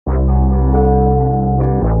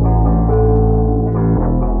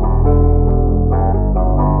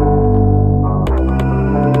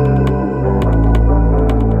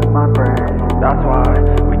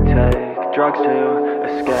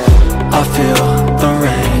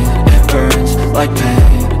like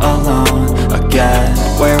pain alone again.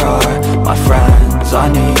 Where are my friends? I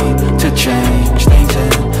need to change things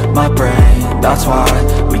in my brain. That's why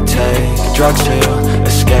we take drugs to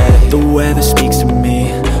escape. The weather speaks to me,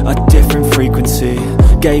 a different frequency.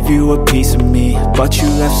 Gave you a piece of me, but you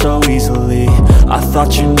left so easily. I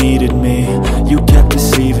thought you needed me, you kept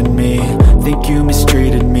deceiving me. Think you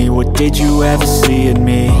mistreated me, what did you ever see in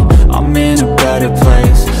me? I'm in a better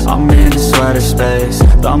place, I'm in a sweater space.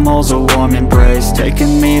 The mole's a warm embrace,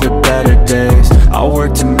 taking me to better days. I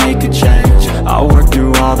work to make a change, I work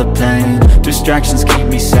through all the pain. Distractions keep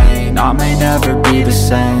me sane, I may never be the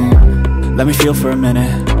same. Let me feel for a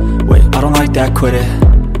minute, wait, I don't like that, quit it.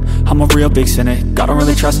 I'm a real big cynic, I don't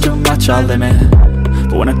really trust too much, I limit.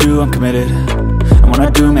 But when I do, I'm committed, and when I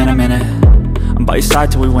do, man, I'm in it. I'm by your side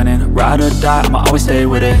till we winning, ride or die, I'ma always stay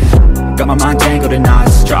with it. Got my mind tangled in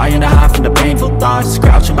knots, trying to hide from the painful thoughts.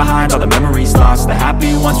 Crouching behind all the memories lost, the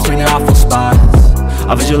happy ones between the awful spots.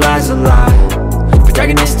 I visualize a lie,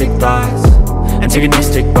 protagonistic thoughts,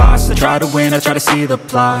 antagonistic boss. I try to win, I try to see the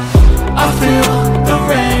plot. I feel the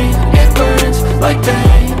rain, it burns like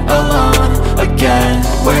pain alone again.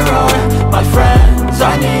 Where are my friends?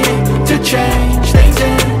 I need to change things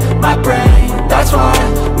in my brain. That's why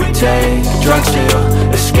we take drugs to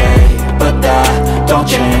escape, but that don't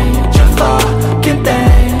change a fucking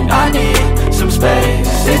thing. I need some space,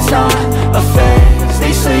 it's not a phase.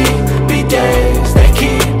 These sleepy days, they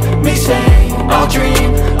keep me sane. I'll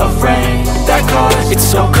dream of rain that caused. It's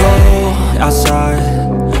so cold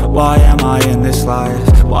outside, why am I in this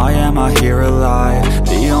life? Why am I here alive?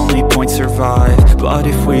 The only point survive, but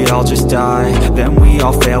if we all just die, then we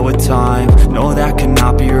all fail with time. No, that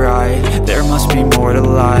cannot be right, there must be more to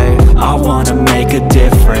life. I wanna make a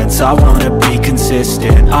difference, I wanna be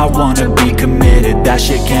consistent, I wanna be committed. That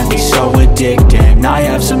shit can be so addicting. I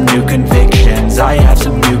have some new convictions, I have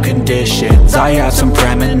some new conditions, I have some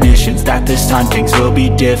premonitions that this time things will be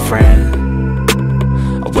different.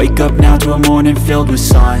 I wake up now to a morning filled with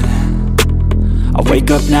sun. I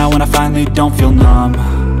wake up now when I finally don't feel numb.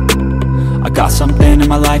 I got something in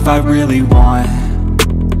my life I really want,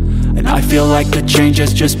 and I feel like the change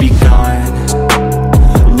has just begun.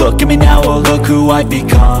 Look at me now, oh look who I've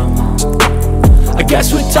become. I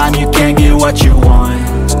guess with time you can get what you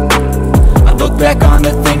want. I look back on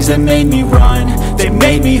the things that made me run. They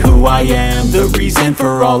made me who I am, the reason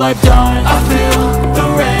for all I've done. I feel the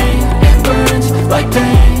rain, it burns like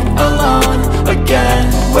pain alone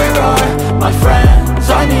again. Where are my friends?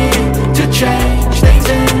 I need to change things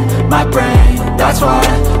in my brain. That's why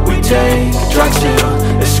we take drugs to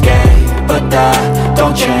escape, but that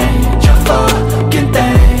don't change a fucking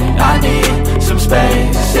thing.